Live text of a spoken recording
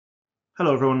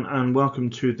Hello everyone and welcome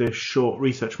to this short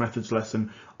research methods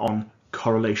lesson on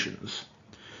correlations.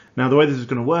 Now the way this is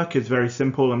going to work is very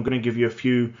simple. I'm going to give you a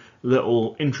few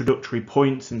little introductory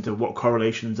points into what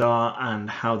correlations are and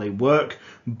how they work,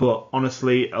 but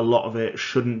honestly a lot of it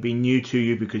shouldn't be new to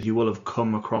you because you will have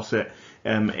come across it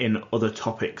in other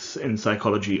topics in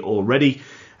psychology already.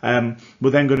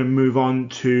 We're then going to move on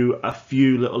to a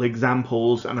few little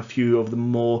examples and a few of the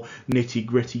more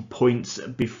nitty-gritty points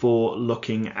before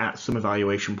looking at some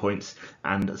evaluation points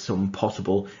and some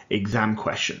possible exam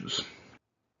questions.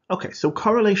 Okay, so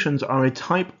correlations are a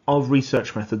type of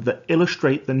research method that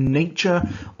illustrate the nature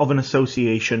of an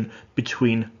association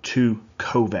between two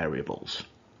covariables.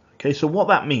 Okay, so what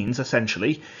that means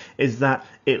essentially is that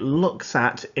it looks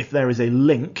at if there is a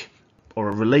link or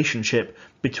a relationship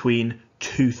between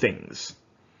two things.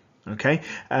 Okay,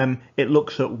 it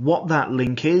looks at what that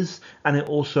link is, and it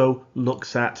also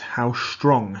looks at how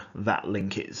strong that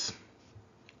link is.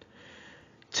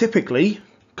 Typically,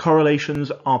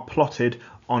 correlations are plotted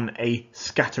on a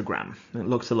scattergram. It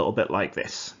looks a little bit like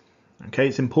this. Okay,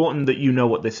 it's important that you know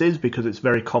what this is because it's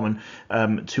very common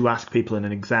to ask people in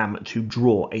an exam to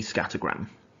draw a scattergram.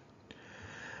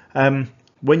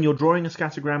 When you're drawing a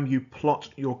scattergram, you plot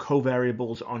your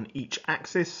covariables on each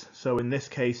axis. So in this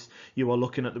case, you are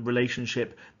looking at the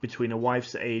relationship between a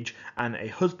wife's age and a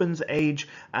husband's age.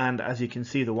 And as you can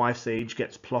see, the wife's age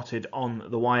gets plotted on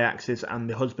the y-axis and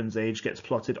the husband's age gets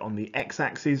plotted on the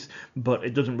x-axis. But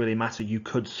it doesn't really matter. You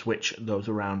could switch those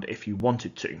around if you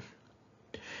wanted to.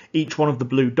 Each one of the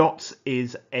blue dots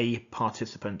is a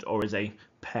participant or is a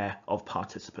pair of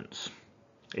participants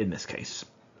in this case.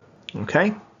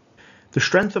 Okay. The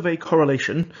strength of a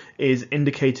correlation is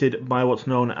indicated by what's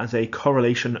known as a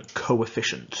correlation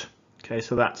coefficient. Okay,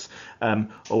 so that's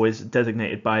always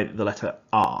designated by the letter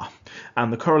R.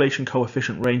 And the correlation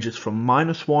coefficient ranges from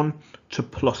 -1 to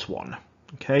 +1.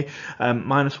 Okay,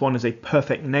 -1 is a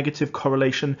perfect negative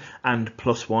correlation and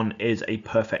 +1 is a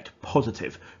perfect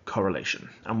positive correlation.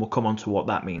 And we'll come on to what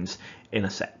that means in a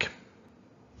sec.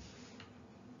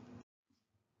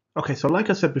 Okay, so like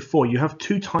I said before, you have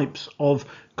two types of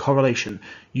correlation.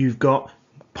 You've got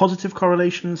positive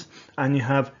correlations and you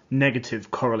have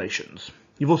negative correlations.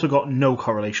 You've also got no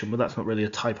correlation, but that's not really a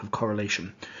type of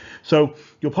correlation. So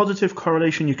your positive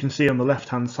correlation you can see on the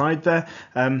left-hand side there,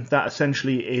 that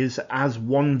essentially is as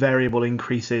one variable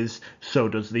increases, so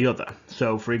does the other.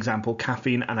 So for example,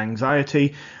 caffeine and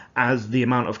anxiety, as the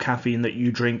amount of caffeine that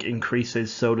you drink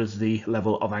increases, so does the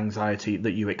level of anxiety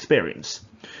that you experience.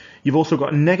 You've also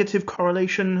got a negative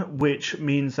correlation, which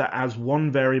means that as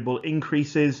one variable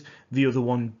increases, the other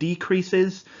one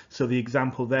decreases. So the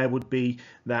example there would be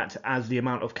that as the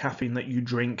amount of caffeine that you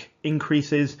drink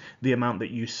increases, the amount that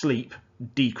you sleep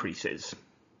decreases.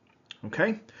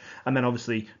 Okay? And then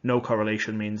obviously no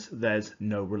correlation means there's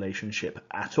no relationship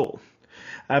at all.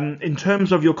 In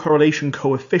terms of your correlation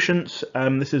coefficients,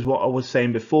 this is what I was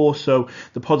saying before. So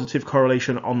the positive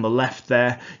correlation on the left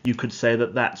there, you could say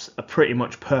that that's a pretty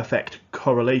much perfect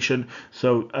correlation.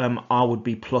 So R would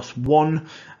be +1,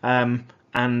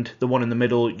 and the one in the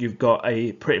middle, you've got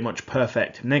a pretty much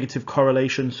perfect negative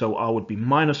correlation. So R would be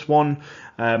 -1,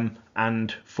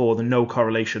 and for the no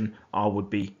correlation, R would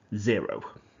be 0.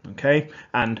 Okay,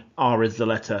 and R is the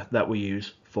letter that we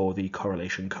use for the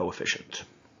correlation coefficient.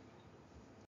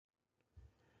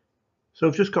 So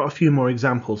I've just got a few more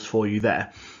examples for you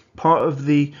there. Part of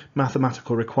the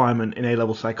mathematical requirement in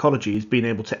A-level psychology is being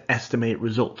able to estimate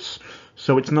results.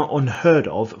 So it's not unheard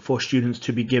of for students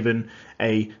to be given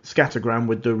a scattergram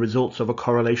with the results of a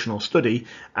correlational study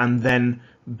and then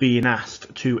being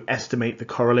asked to estimate the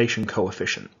correlation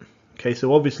coefficient. Okay,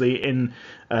 so obviously in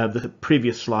the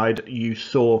previous slide you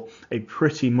saw a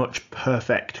pretty much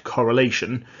perfect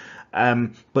correlation.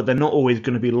 But they're not always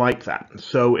going to be like that.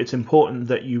 So it's important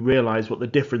that you realize what the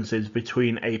difference is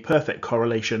between a perfect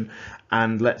correlation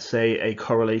and, let's say, a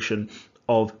correlation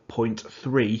of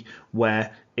 0.3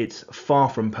 where it's far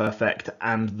from perfect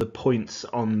and the points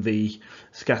on the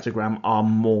scattergram are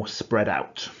more spread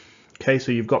out. Okay,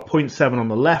 so you've got 0.7 on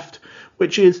the left,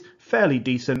 which is fairly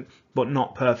decent but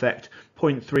not perfect,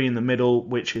 0.3 in the middle,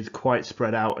 which is quite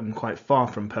spread out and quite far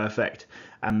from perfect,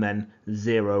 and then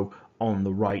 0 on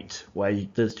the right where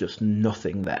there's just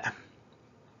nothing there.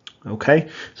 Okay,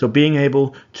 so being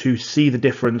able to see the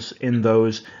difference in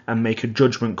those and make a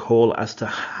judgment call as to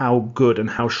how good and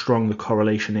how strong the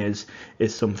correlation is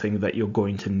something that you're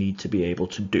going to need to be able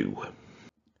to do.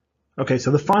 Okay,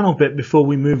 so the final bit before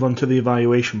we move on to the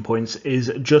evaluation points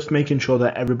is just making sure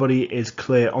that everybody is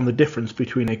clear on the difference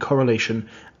between a correlation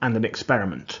and an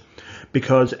experiment,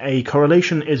 because a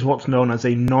correlation is what's known as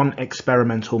a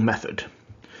non-experimental method.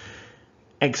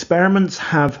 Experiments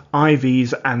have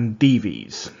IVs and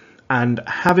DVs, and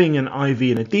having an IV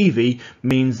and a DV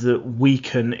means that we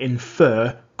can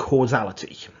infer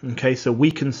causality. Okay, so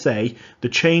we can say the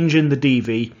change in the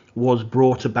DV was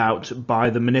brought about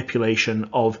by the manipulation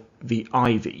of the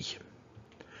IV.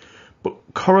 But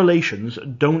correlations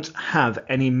don't have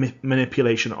any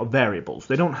manipulation of variables.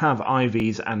 They don't have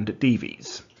IVs and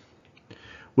DVs,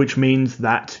 which means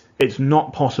that it's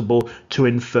not possible to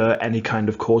infer any kind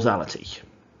of causality.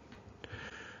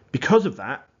 Because of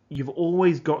that, you've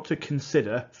always got to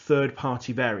consider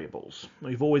third-party variables.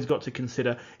 You've always got to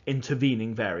consider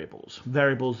intervening variables,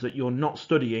 variables that you're not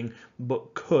studying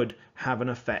but could have an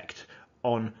effect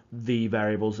on the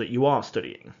variables that you are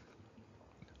studying.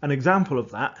 An example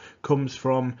of that comes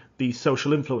from the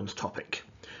social influence topic.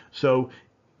 So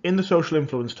in the social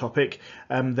influence topic,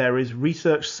 there is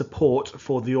research support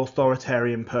for the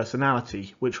authoritarian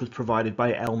personality, which was provided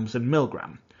by Elms and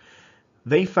Milgram.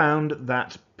 They found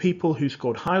that people who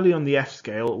scored highly on the F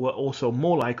scale were also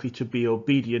more likely to be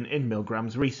obedient in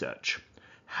Milgram's research.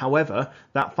 However,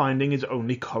 that finding is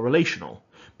only correlational,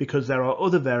 because there are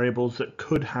other variables that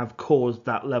could have caused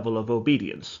that level of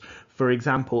obedience, for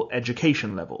example,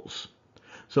 education levels.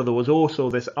 So there was also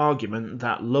this argument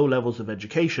that low levels of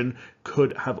education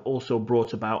could have also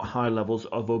brought about high levels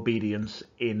of obedience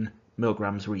in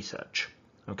Milgram's research.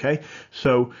 Okay,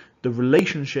 so the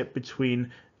relationship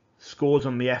between scores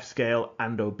on the F scale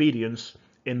and obedience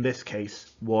in this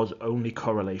case was only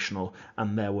correlational,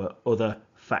 and there were other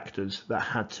factors that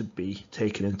had to be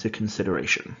taken into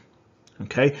consideration.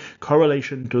 Okay,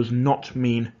 correlation does not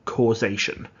mean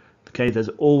causation. Okay, there's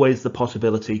always the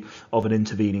possibility of an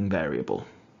intervening variable.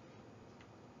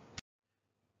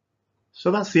 So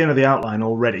that's the end of the outline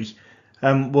already.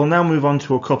 We'll now move on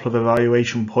to a couple of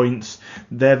evaluation points.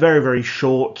 They're very, very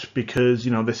short because,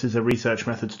 this is a research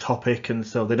methods topic, and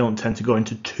so they don't tend to go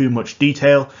into too much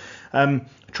detail.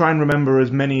 Try and remember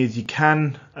as many as you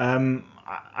can.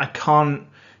 I can't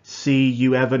see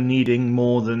you ever needing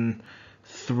more than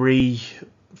 3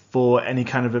 for any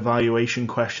kind of evaluation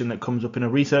question that comes up in a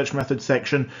research methods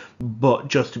section, but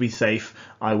just to be safe,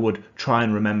 I would try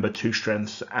and remember 2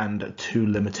 strengths and 2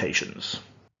 limitations.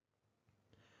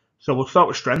 So we'll start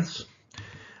with strengths.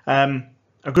 A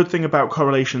good thing about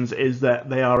correlations is that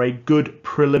they are a good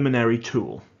preliminary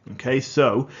tool. Okay,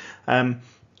 so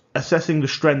assessing the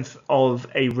strength of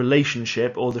a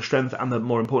relationship, or the strength and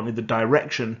more importantly the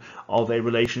direction of a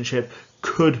relationship,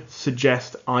 could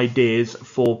suggest ideas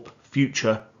for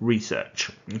future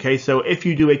research. Okay, so if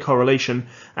you do a correlation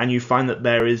and you find that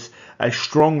there is a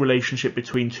strong relationship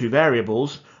between 2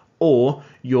 variables, or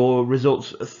your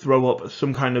results throw up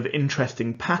some kind of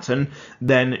interesting pattern,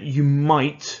 then you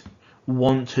might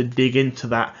want to dig into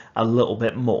that a little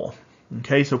bit more.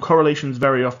 Okay, so correlations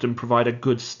very often provide a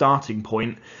good starting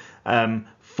point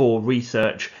for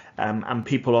research, and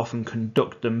people often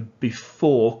conduct them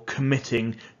before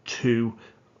committing to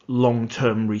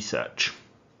long-term research.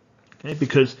 Okay,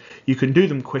 because you can do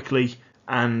them quickly,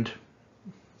 and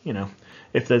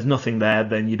if there's nothing there,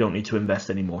 then you don't need to invest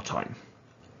any more time.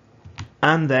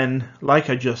 And then,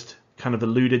 like I just kind of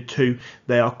alluded to,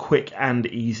 they are quick and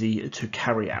easy to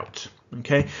carry out.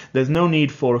 Okay, there's no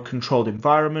need for a controlled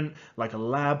environment like a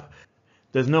lab.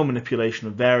 There's no manipulation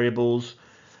of variables.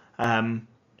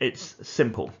 It's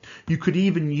simple. You could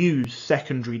even use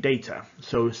secondary data.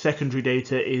 So secondary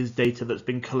data is data that's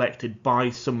been collected by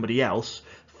somebody else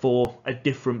for a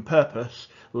different purpose,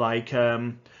 like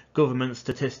government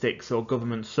statistics or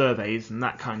government surveys and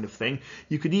that kind of thing.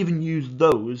 You could even use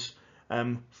those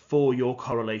for your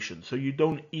correlation, so you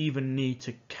don't even need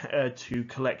to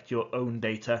collect your own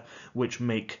data, which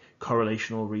make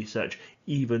correlational research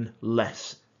even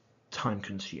less time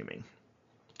consuming.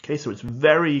 Okay, so it's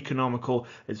very economical,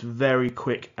 it's very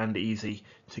quick and easy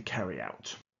to carry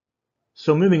out.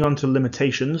 So moving on to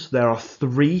limitations, there are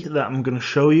 3 that I'm going to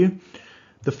show you.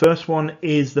 The first one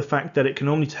is the fact that it can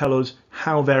only tell us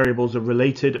how variables are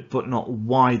related, but not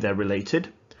why they're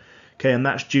related. Okay, and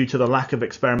that's due to the lack of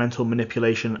experimental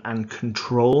manipulation and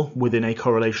control within a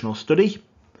correlational study.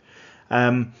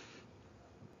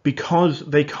 Because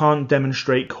they can't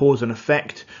demonstrate cause and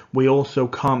effect, we also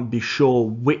can't be sure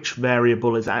which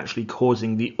variable is actually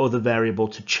causing the other variable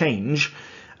to change,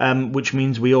 which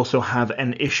means we also have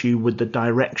an issue with the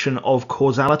direction of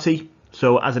causality.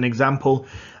 So as an example,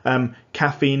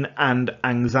 caffeine and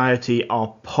anxiety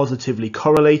are positively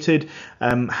correlated.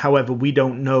 However, we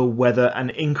don't know whether an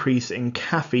increase in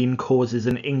caffeine causes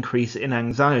an increase in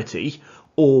anxiety,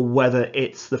 or whether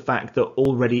it's the fact that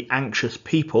already anxious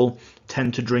people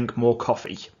tend to drink more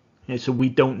coffee. Okay, so we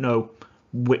don't know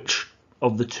which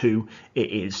of the two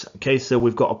it is. Okay, so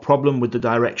we've got a problem with the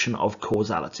direction of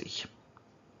causality.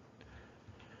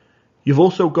 You've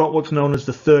also got what's known as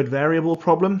the third variable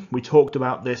problem. We talked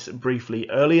about this briefly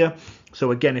earlier. So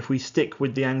again, if we stick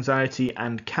with the anxiety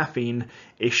and caffeine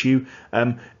issue,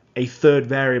 a third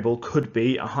variable could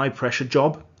be a high pressure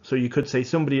job. So you could say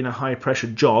somebody in a high pressure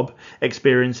job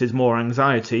experiences more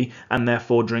anxiety and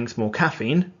therefore drinks more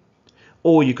caffeine.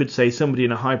 Or you could say somebody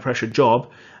in a high pressure job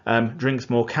drinks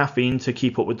more caffeine to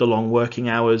keep up with the long working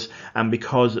hours, and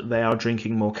because they are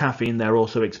drinking more caffeine, they're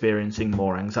also experiencing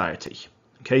more anxiety.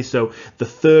 Okay, so the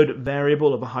third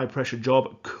variable of a high pressure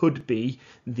job could be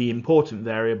the important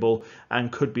variable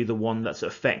and could be the one that's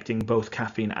affecting both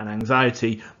caffeine and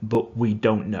anxiety, but we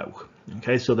don't know.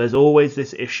 Okay, so there's always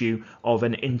this issue of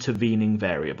an intervening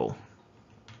variable.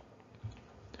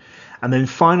 And then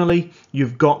finally,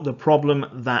 you've got the problem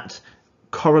that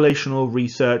correlational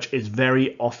research is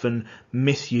very often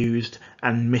misused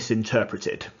and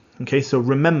misinterpreted. Okay, so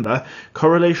remember,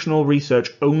 correlational research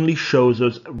only shows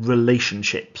us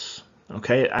relationships,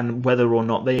 okay, and whether or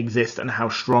not they exist and how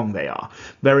strong they are.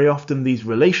 Very often these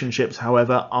relationships,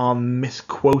 however, are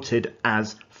misquoted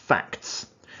as facts,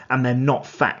 and they're not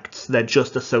facts, they're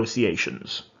just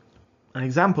associations. An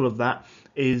example of that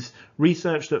is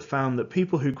research that found that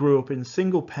people who grew up in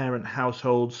single-parent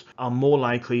households are more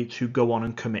likely to go on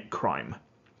and commit crime.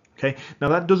 Okay, now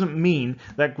that doesn't mean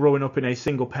that growing up in a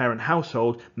single parent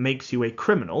household makes you a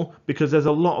criminal, because there's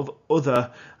a lot of other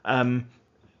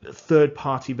third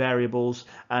party variables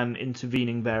and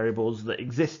intervening variables that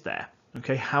exist there.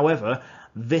 Okay, however,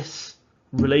 this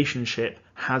relationship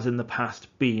has in the past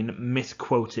been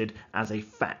misquoted as a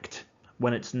fact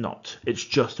when it's not. It's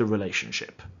just a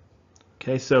relationship.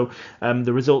 Okay, so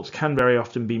the results can very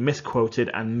often be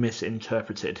misquoted and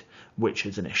misinterpreted, which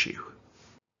is an issue.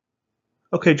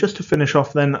 Okay, just to finish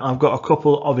off then, I've got a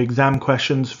couple of exam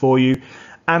questions for you,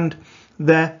 and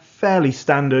they're fairly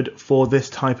standard for this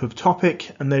type of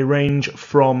topic, and they range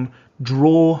from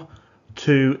draw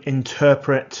to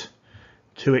interpret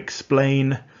to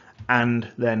explain and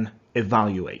then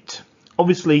evaluate.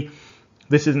 Obviously,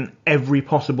 this isn't every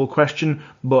possible question,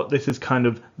 but this is kind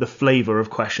of the flavor of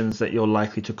questions that you're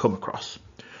likely to come across.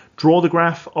 Draw the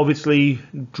graph, obviously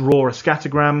draw a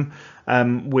scattergram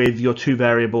with your two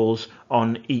variables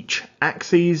on each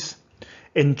axis.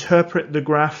 Interpret the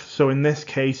graph, so in this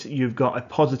case you've got a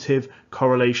positive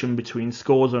correlation between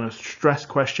scores on a stress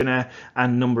questionnaire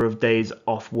and number of days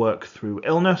off work through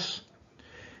illness.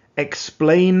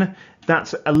 Explain,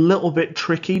 that's a little bit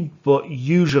tricky, but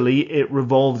usually it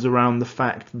revolves around the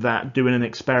fact that doing an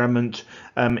experiment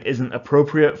isn't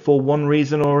appropriate for one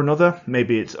reason or another.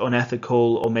 Maybe it's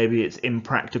unethical or maybe it's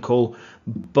impractical,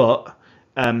 but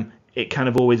it kind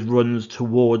of always runs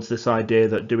towards this idea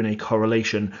that doing a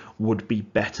correlation would be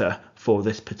better for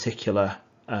this particular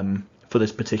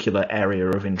area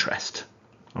of interest.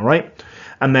 All right,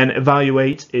 and then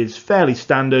evaluate is fairly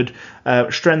standard,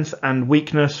 strength and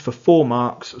weakness for 4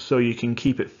 marks, so you can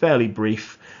keep it fairly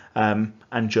brief and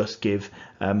just give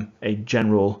a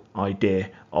general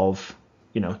idea of,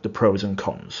 the pros and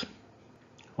cons.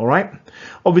 All right,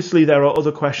 obviously there are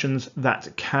other questions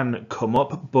that can come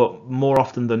up, but more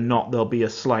often than not there'll be a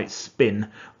slight spin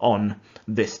on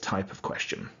this type of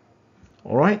question.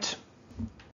 All right.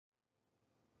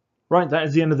 Right, that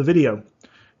is the end of the video.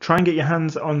 Try and get your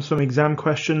hands on some exam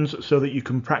questions so that you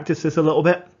can practice this a little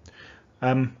bit.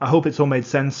 I hope it's all made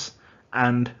sense,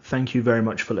 and thank you very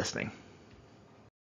much for listening.